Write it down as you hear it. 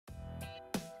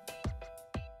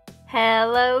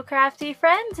Hello crafty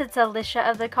friends, it's Alicia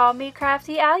of the Call Me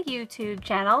Crafty YouTube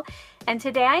channel, and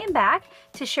today I am back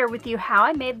to share with you how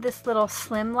I made this little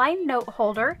slimline note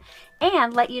holder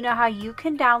and let you know how you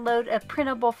can download a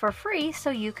printable for free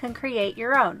so you can create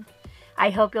your own. I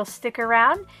hope you'll stick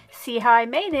around, see how I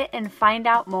made it, and find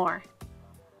out more.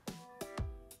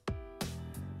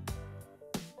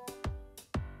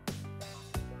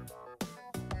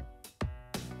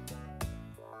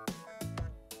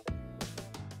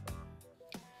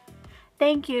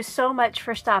 Thank you so much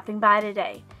for stopping by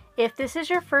today. If this is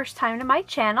your first time to my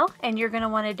channel and you're going to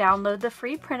want to download the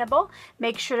free printable,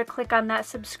 make sure to click on that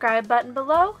subscribe button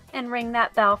below and ring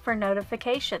that bell for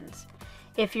notifications.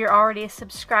 If you're already a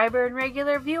subscriber and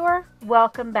regular viewer,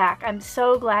 welcome back. I'm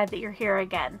so glad that you're here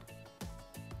again.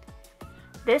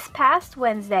 This past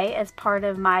Wednesday, as part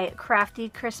of my Crafty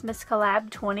Christmas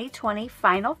Collab 2020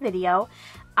 final video,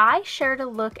 I shared a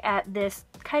look at this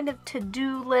kind of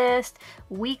to-do list,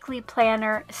 weekly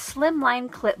planner, slimline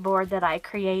clipboard that I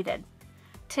created.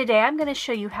 Today I'm going to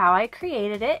show you how I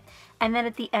created it, and then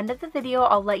at the end of the video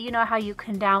I'll let you know how you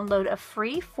can download a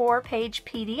free 4-page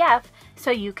PDF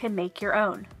so you can make your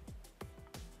own.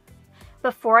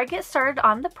 Before I get started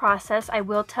on the process, I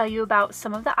will tell you about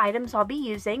some of the items I'll be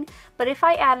using, but if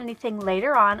I add anything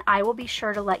later on, I will be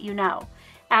sure to let you know.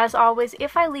 As always,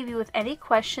 if I leave you with any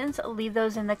questions, leave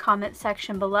those in the comment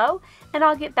section below, and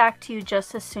I'll get back to you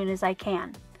just as soon as I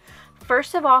can.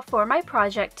 First of all, for my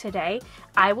project today,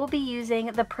 I will be using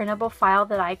the printable file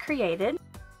that I created.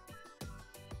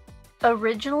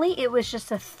 Originally, it was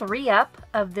just a 3-up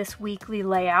of this weekly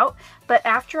layout, but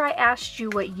after I asked you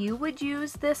what you would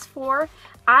use this for,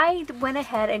 I went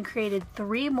ahead and created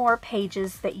 3 more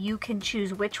pages that you can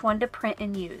choose which one to print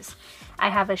and use. I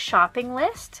have a shopping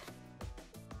list,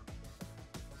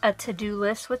 a to-do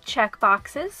list with check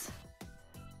boxes,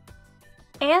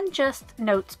 and just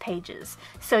notes pages.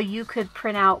 So you could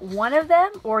print out one of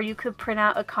them or you could print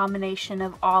out a combination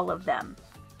of all of them.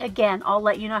 Again, I'll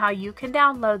let you know how you can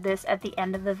download this at the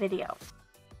end of the video.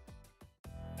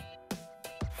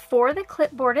 For the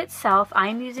clipboard itself,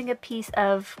 I'm using a piece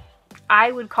of,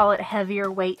 I would call it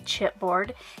heavier weight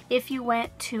chipboard. If you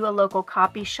went to a local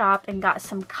copy shop and got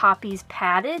some copies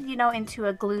padded, into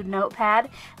a glued notepad,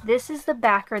 this is the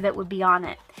backer that would be on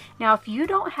it. Now, if you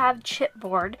don't have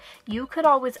chipboard, you could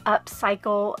always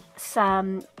upcycle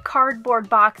some cardboard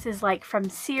boxes like from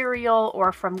cereal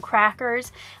or from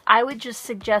crackers. I would just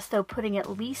suggest though putting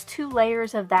at least 2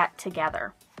 layers of that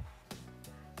together.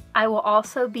 I will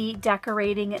also be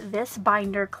decorating this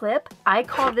binder clip. I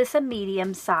call this a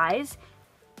medium size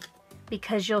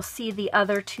because you'll see the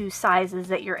other 2 sizes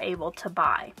that you're able to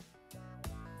buy.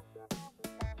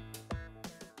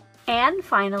 And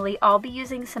finally, I'll be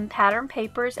using some pattern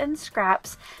papers and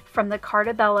scraps from the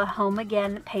Cartabella Home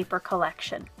Again paper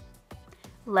collection.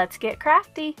 Let's get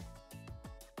crafty!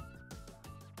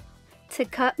 To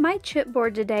cut my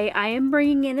chipboard today, I am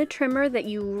bringing in a trimmer that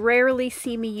you rarely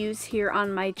see me use here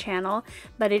on my channel,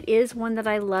 but it is one that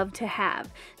I love to have.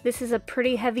 This is a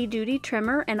pretty heavy duty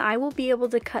trimmer and I will be able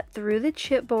to cut through the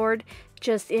chipboard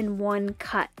just in one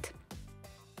cut.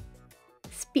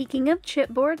 Speaking of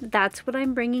chipboard, that's what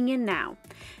I'm bringing in now.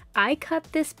 I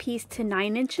cut this piece to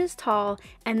 9 inches tall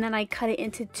and then I cut it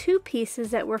into 2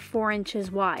 pieces that were 4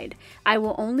 inches wide. I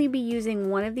will only be using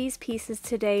one of these pieces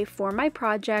today for my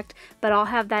project, but I'll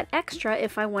have that extra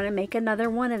if I want to make another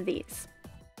one of these.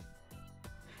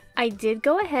 I did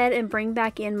go ahead and bring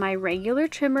back in my regular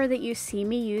trimmer that you see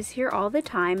me use here all the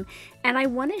time, and I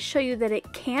want to show you that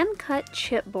it can cut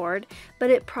chipboard, but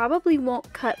it probably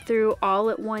won't cut through all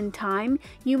at one time.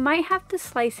 You might have to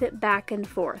slice it back and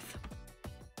forth.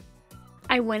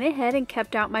 I went ahead and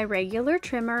kept out my regular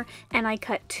trimmer and I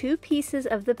cut 2 pieces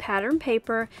of the pattern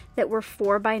paper that were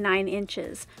 4 by 9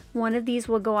 inches. One of these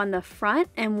will go on the front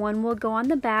and one will go on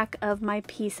the back of my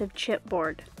piece of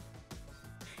chipboard.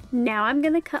 Now I'm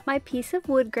going to cut my piece of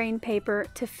wood grain paper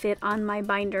to fit on my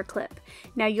binder clip.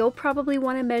 Now you'll probably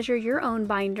want to measure your own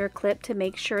binder clip to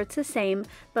make sure it's the same,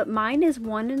 but mine is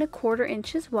 1 1/4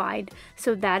 inches wide,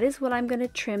 so that is what I'm going to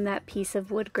trim that piece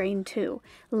of wood grain to.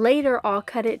 Later I'll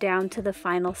cut it down to the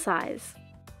final size.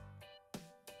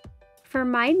 For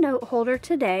my note holder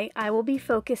today, I will be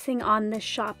focusing on the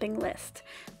shopping list.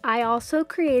 I also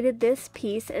created this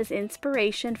piece as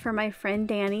inspiration for my friend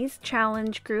Danny's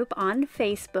challenge group on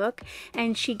Facebook,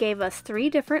 and she gave us 3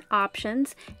 different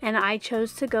options, and I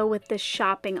chose to go with the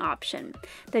shopping option.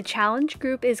 The challenge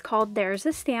group is called There's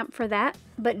a Stamp for that,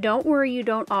 but don't worry, you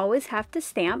don't always have to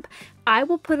stamp. I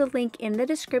will put a link in the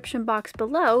description box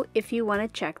below if you want to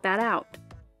check that out.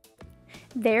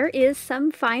 There is some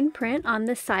fine print on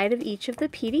the side of each of the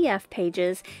PDF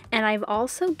pages, and I've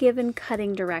also given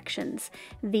cutting directions.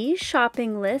 These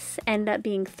shopping lists end up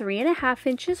being 3.5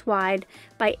 inches wide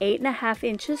by 8.5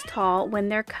 inches tall when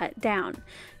they're cut down.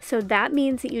 So that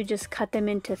means that you just cut them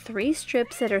into 3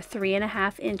 strips that are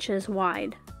 3.5 inches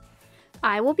wide.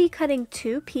 I will be cutting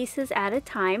 2 pieces at a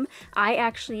time. I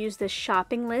actually use the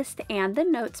shopping list and the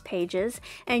notes pages,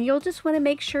 and you'll just want to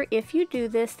make sure if you do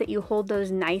this that you hold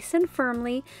those nice and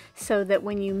firmly so that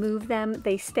when you move them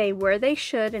they stay where they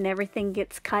should and everything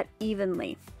gets cut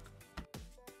evenly.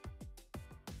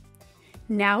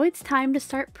 Now it's time to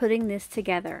start putting this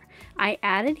together. I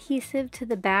add adhesive to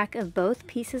the back of both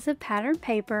pieces of pattern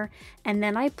paper, and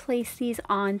then I place these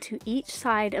onto each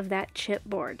side of that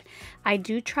chipboard. I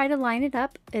do try to line it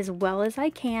up as well as I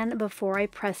can before I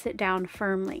press it down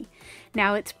firmly.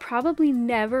 Now it's probably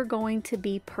never going to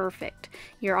be perfect.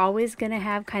 You're always going to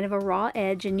have kind of a raw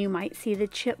edge and you might see the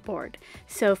chipboard.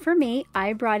 So for me,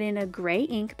 I brought in a gray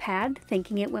ink pad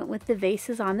thinking it went with the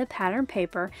vases on the pattern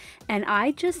paper, and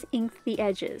I just inked the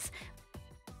edges.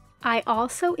 I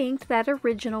also inked that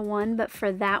original one, but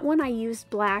for that one I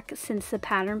used black since the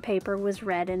pattern paper was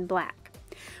red and black.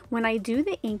 When I do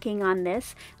the inking on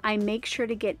this, I make sure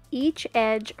to get each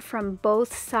edge from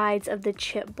both sides of the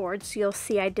chipboard. So you'll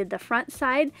see I did the front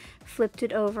side, flipped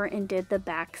it over, and did the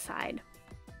back side.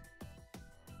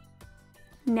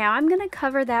 Now I'm going to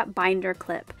cover that binder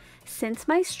clip. Since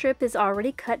my strip is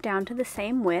already cut down to the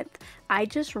same width, I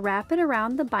just wrap it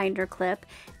around the binder clip,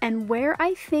 and where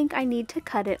I think I need to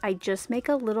cut it, I just make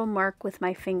a little mark with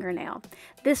my fingernail.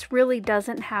 This really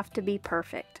doesn't have to be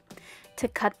perfect. To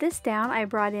cut this down, I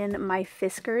brought in my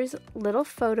Fiskars little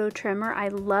photo trimmer. I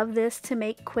love this to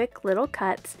make quick little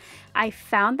cuts. I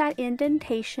found that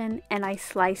indentation and I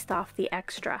sliced off the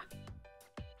extra.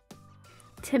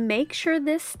 To make sure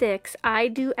this sticks, I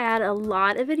do add a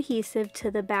lot of adhesive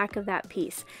to the back of that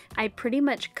piece. I pretty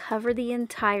much cover the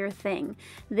entire thing.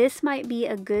 This might be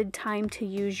a good time to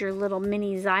use your little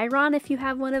mini Xyron if you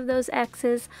have one of those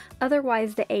X's,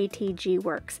 otherwise the ATG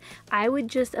works. I would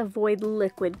just avoid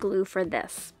liquid glue for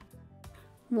this.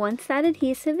 Once that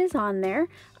adhesive is on there,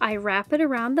 I wrap it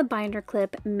around the binder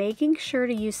clip, making sure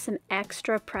to use some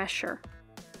extra pressure.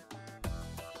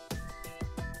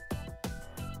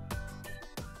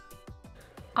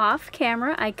 Off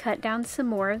camera, I cut down some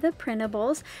more of the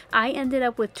printables. I ended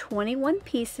up with 21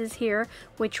 pieces here,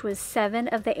 which was 7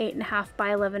 of the 8.5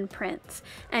 by 11 prints.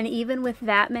 And even with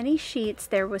that many sheets,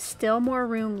 there was still more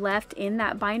room left in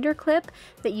that binder clip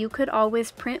that you could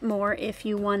always print more if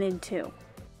you wanted to.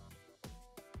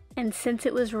 And since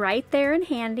it was right there and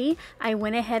handy, I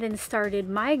went ahead and started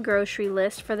my grocery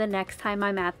list for the next time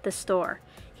I'm at the store.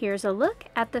 Here's a look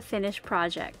at the finished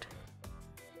project.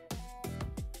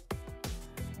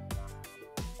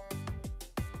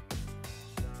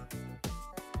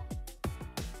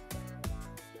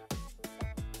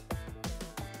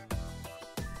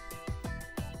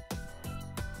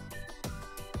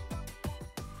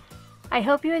 I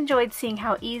hope you enjoyed seeing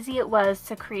how easy it was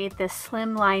to create this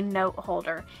Slimline note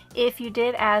holder. If you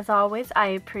did, as always, I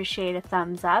appreciate a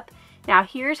thumbs up. Now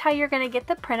here's how you're going to get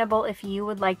the printable if you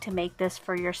would like to make this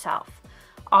for yourself.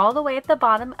 All the way at the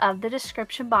bottom of the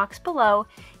description box below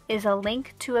is a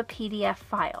link to a PDF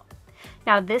file.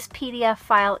 Now this PDF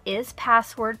file is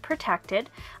password protected.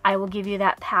 I will give you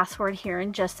that password here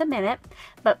in just a minute,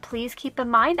 but please keep in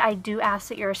mind I do ask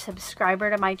that you're a subscriber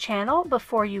to my channel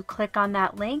before you click on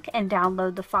that link and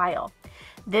download the file.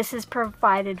 This is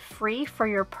provided free for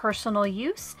your personal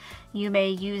use. You may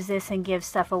use this and give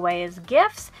stuff away as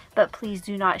gifts, but please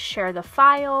do not share the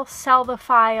file, sell the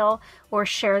file, or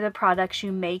share the products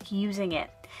you make using it.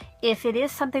 If it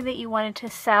is something that you wanted to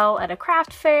sell at a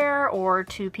craft fair or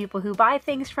to people who buy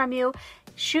things from you,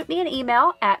 shoot me an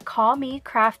email at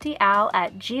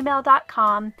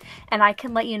callmecraftyal@gmail.com and I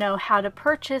can let you know how to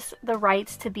purchase the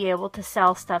rights to be able to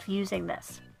sell stuff using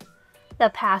this.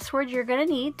 The password you're going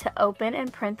to need to open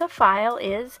and print the file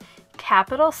is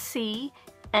CmcaSlim.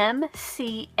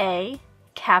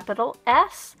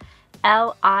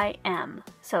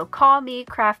 So call me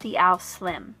Crafty Al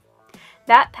Slim.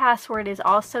 That password is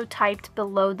also typed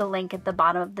below the link at the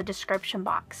bottom of the description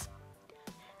box.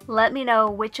 Let me know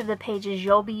which of the pages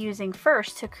you'll be using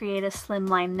first to create a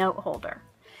Slimline note holder.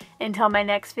 Until my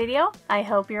next video, I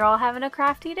hope you're all having a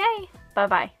crafty day.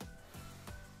 Bye-bye.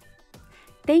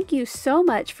 Thank you so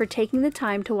much for taking the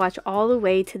time to watch all the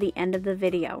way to the end of the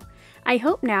video. I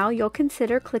hope now you'll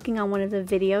consider clicking on one of the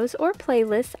videos or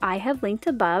playlists I have linked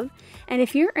above, and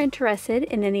if you're interested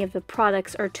in any of the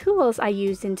products or tools I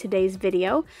used in today's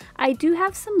video, I do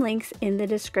have some links in the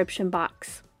description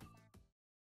box.